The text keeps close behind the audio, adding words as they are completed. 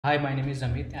Hi, my name is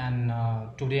Amit, and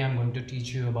today I'm going to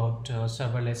teach you about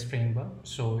serverless framework.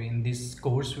 So in this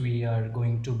course, we are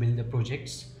going to build the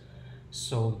projects.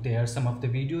 So there are some of the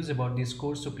videos about this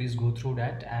course, so please go through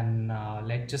that, and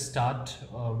let's just start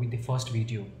with the first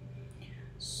video.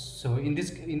 So in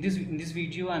this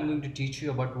video, I'm going to teach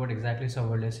you about what exactly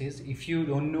serverless is. If you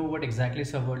don't know what exactly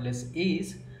serverless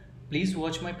is, please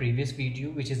watch my previous video,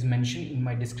 which is mentioned in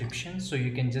my description. So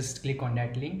you can just click on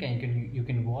that link and you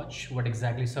can watch what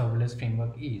exactly serverless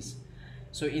framework is.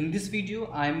 So in this video,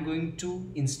 I'm going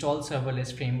to install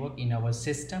serverless framework in our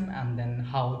system, and then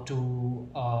how to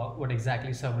what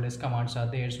exactly serverless commands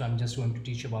are there. So I'm just going to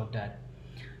teach you about that.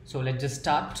 So let's just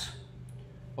start.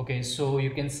 Okay, so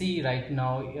you can see right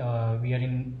now we are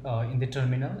in the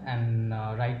terminal, and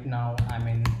right now I'm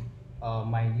in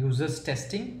my users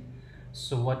testing.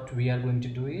 So what we are going to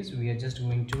do is we are just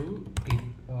going to click,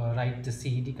 write the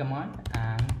cd command,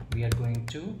 and we are going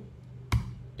to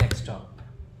desktop.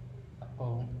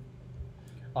 Oh,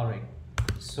 all right.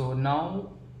 So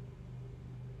now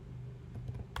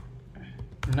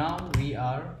we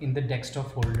are in the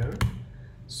desktop folder.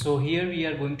 So here we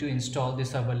are going to install the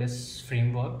serverless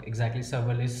framework, exactly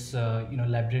serverless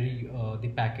library, the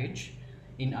package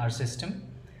in our system.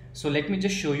 So let me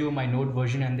just show you my node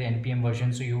version and the npm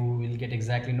version, so you will get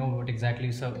exactly know what exactly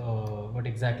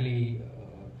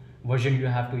version you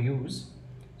have to use.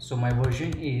 So my node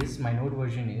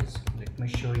version is, let me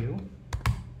show you.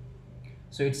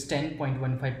 So it's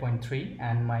 10.15.3,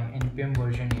 and my npm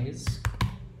version is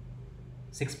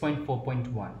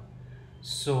 6.4.1.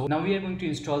 So now we are going to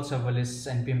install serverless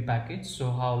npm package.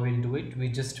 So how we'll do it, we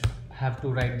just have to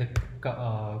write the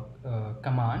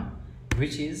command,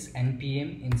 which is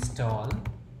npm install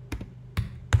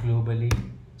globally.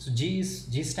 So G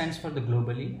stands for the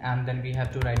globally, and then we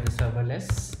have to write the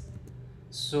serverless.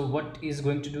 So what is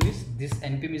going to do is this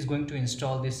npm is going to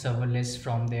install this serverless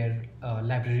from their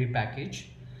library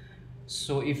package.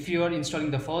 So if you are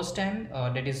installing the first time,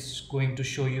 that is going to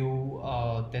show you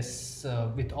this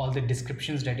with all the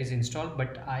descriptions that is installed,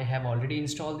 but I have already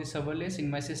installed the serverless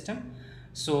in my system.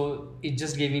 So it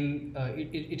just giving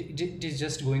it is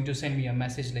just going to send me a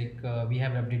message like we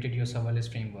have updated your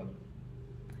serverless framework.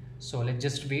 So let's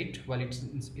just wait while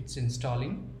it's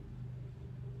installing.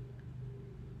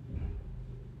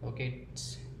 Okay,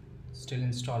 it's still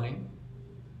installing.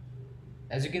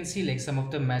 As you can see, like some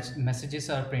of the messages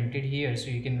are printed here, so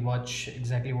you can watch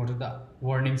exactly what are the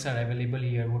warnings are available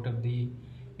here, what are the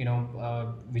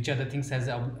which are the things has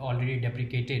already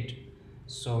deprecated.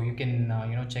 So you can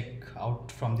check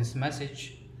out from this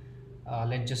message.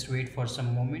 Let's just wait for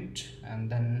some moment, and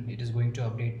then it is going to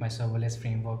update my serverless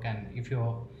framework. And if you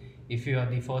are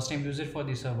the first time user for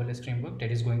the serverless framework,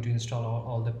 that is going to install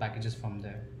all the packages from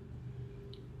there.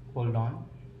 Hold on.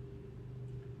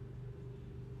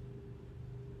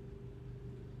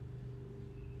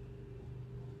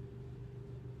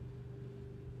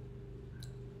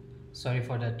 Sorry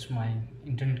for that, my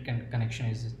internet connection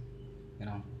is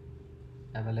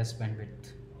have a less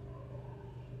bandwidth.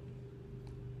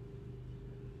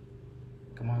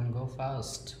 Come on, go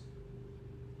fast.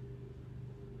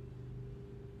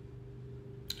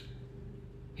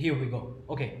 Here we go.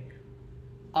 Okay,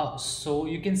 so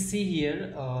you can see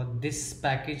here this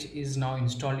package is now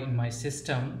installed in my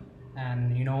system,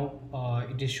 and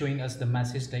it is showing us the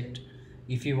message that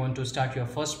if you want to start your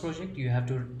first project, you have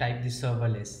to type the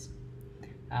serverless.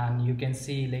 And you can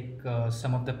see like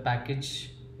some of the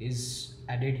package is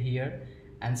added here,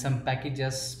 and some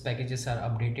packages are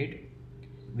updated,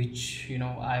 which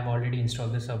I've already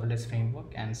installed the serverless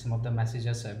framework, and some of the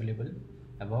messages are available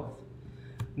above.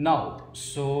 Now,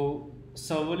 so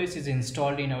serverless is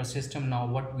installed in our system. Now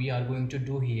what we are going to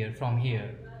do here from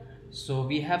here, so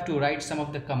we have to write some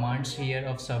of the commands here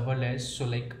of serverless. So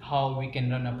like how we can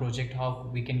run a project, how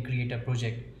we can create a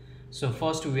project. So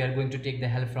first we are going to take the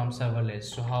help from serverless.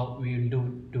 So how we will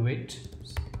do it,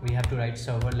 we have to write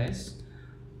serverless,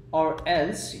 or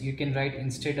else you can write,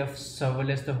 instead of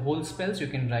serverless the whole spells, you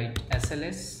can write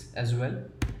SLS as well.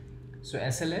 So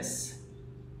SLS,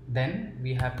 then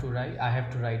I have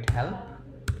to write help.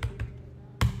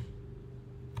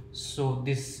 So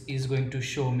this is going to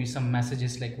show me some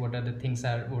messages like what are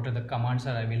the commands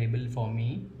are available for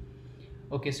me.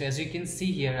 Okay, so as you can see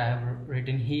here, I have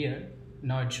written here.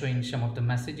 Now it's showing some of the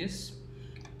messages.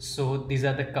 So these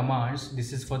are the commands.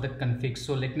 This is for the config.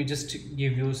 So let me just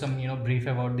give you some brief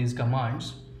about these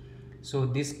commands. So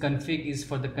this config is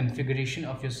for the configuration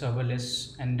of your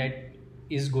serverless, and that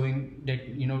is going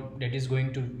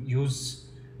to use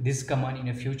this command in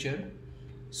the future.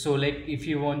 So like if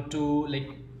you want to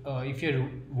if you're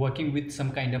working with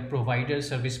some kind of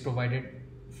service provider,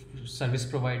 service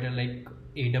provider like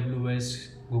AWS,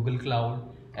 Google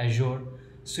Cloud, Azure.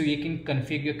 So you can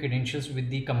configure credentials with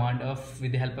the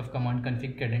help of command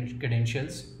config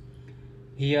credentials.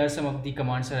 Here some of the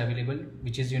commands are available,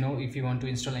 which is, if you want to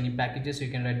install any packages,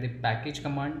 you can write the package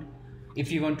command.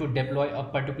 If you want to deploy a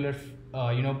particular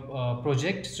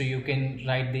project, so you can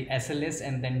write the SLS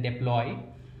and then deploy.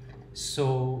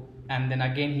 So, and then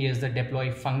again here's the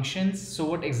deploy functions. So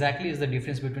what exactly is the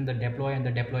difference between the deploy and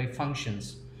the deploy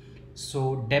functions?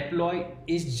 So deploy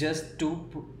is just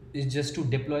to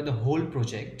deploy the whole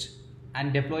project,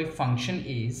 and deploy function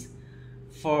is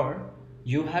for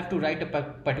you have to write a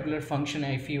particular function.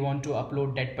 If you want to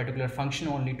upload that particular function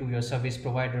only to your service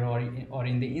provider or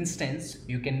in the instance,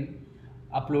 you can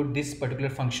upload this particular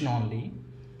function only.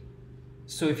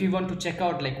 So if you want to check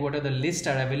out like what are the lists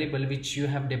are available which you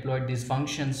have deployed these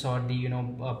functions, or the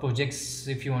projects,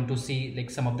 if you want to see like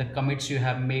some of the commits you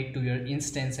have made to your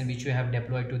instance and which you have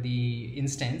deployed to the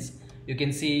instance, you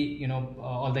can see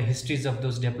all the histories of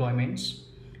those deployments.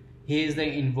 Here is the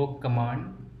invoke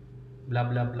command, blah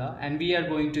blah blah, and we are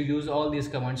going to use all these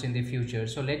commands in the future.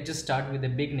 So let's just start with the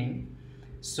beginning.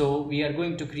 So we are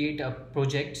going to create a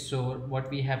project. So what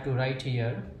we have to write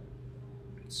here,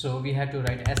 so we have to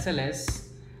write SLS.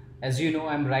 As you know,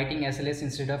 I'm writing SLS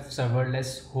instead of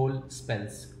serverless whole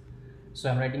spells. So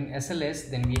I'm writing SLS,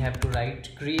 then we have to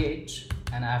write create,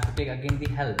 and I have to take again the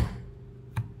help.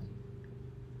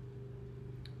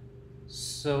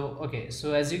 So okay,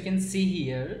 so as you can see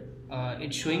here,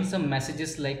 it's showing some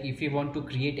messages like if you want to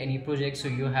create any project, so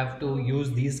you have to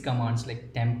use these commands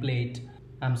like template.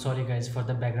 I'm sorry guys for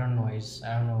the background noise.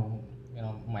 I don't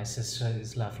know, my sister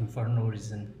is laughing for no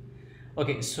reason.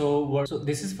 Okay, so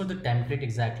this is for the template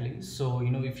exactly. So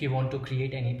if you want to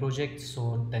create any project,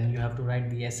 so then you have to write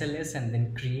the SLS and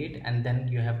then create, and then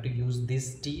you have to use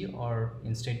this T or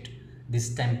instead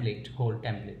this template, whole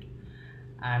template.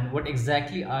 And what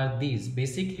exactly are these?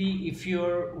 Basically, if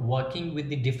you're working with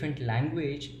the different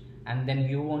language and then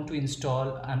you want to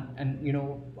install and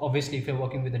obviously if you're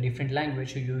working with a different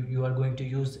language, you are going to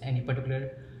use any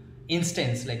particular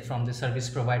instance like from the service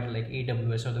provider like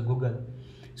AWS or the Google.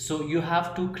 So you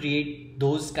have to create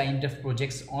those kind of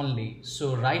projects only.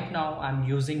 So right now I'm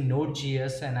using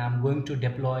Node.js and I'm going to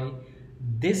deploy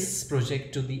this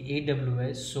project to the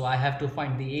AWS. So I have to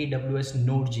find the AWS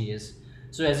Node.js.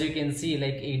 So as you can see,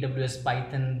 like AWS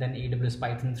Python, then AWS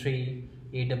Python 3,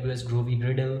 AWS Groovy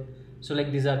Gradle. So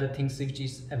like these are the things which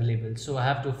is available. So I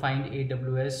have to find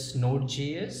AWS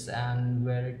Node.js, and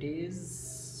where it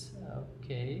is,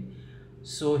 okay.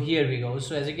 So here we go.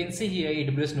 So as you can see here,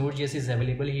 AWS Node.js is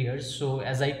available here. So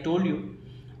as I told you,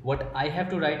 what I have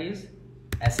to write is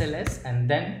SLS, and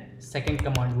then second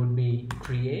command would be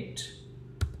create,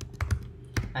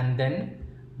 and then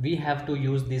we have to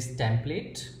use this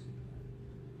template.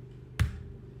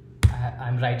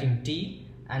 I'm writing T,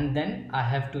 and then I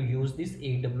have to use this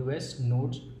AWS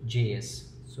Node.js.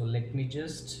 So let me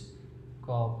just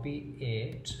copy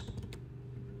it.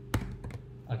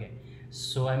 Okay.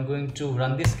 So I'm going to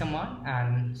run this command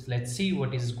and let's see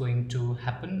what is going to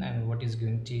happen and what is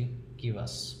going to give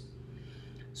us.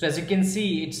 So as you can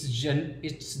see,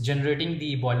 it's generating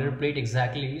the boilerplate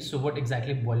exactly. So what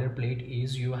exactly boilerplate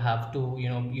is, you have to,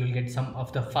 you'll get some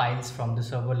of the files from the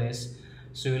serverless.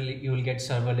 So you'll get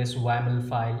serverless YAML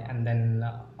file, and then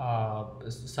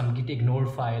some git ignore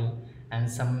file,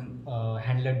 and some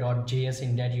handler.js.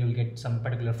 In that you'll get some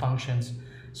particular functions.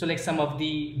 So like some of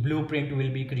the blueprint will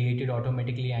be created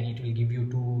automatically, and it will give you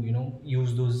to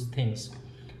use those things.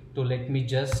 So let me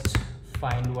just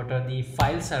find what are the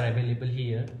files are available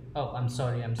here. Oh, I'm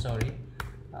sorry.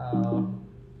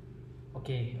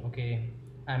 Okay,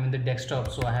 I'm in the desktop,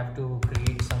 so I have to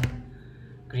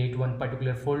create one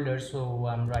particular folder. So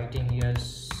I'm writing here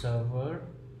server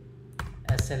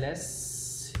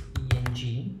SLS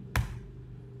eng.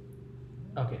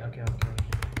 Okay.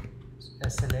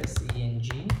 SLS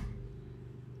eng.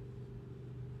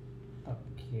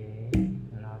 Okay,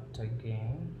 not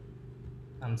again.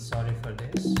 I'm sorry for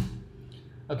this.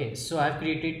 Okay, so I've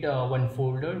created one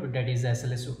folder that is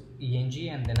SLS eng,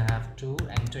 and then I have to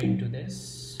enter into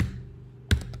this,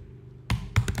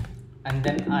 and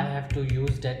then I have to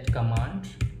use that command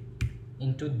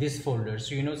into this folder.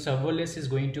 So serverless is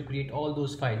going to create all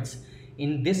those files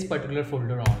in this particular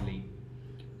folder only.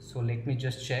 So let me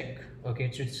just check.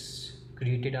 Okay, it's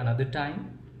created another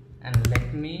time, and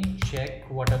let me check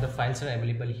what are the files are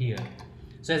available here.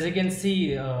 So as you can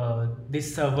see,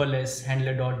 this serverless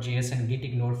handler.js and git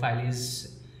ignore file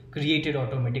is created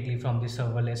automatically from the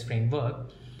serverless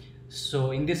framework.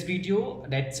 So in this video,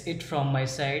 that's it from my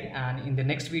side, and in the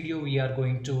next video we are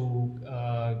going to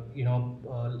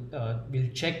we'll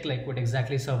check like what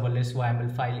exactly serverless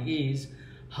YML file is,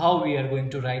 how we are going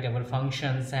to write our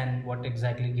functions, and what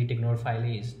exactly gitignore file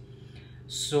is.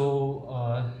 So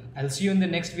I'll see you in the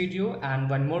next video. And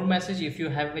one more message: if you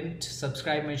haven't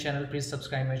subscribed my channel, please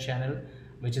subscribe my channel,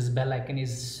 which is bell icon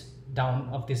is down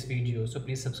of this video, so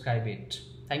please subscribe it.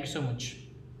 Thank you so much.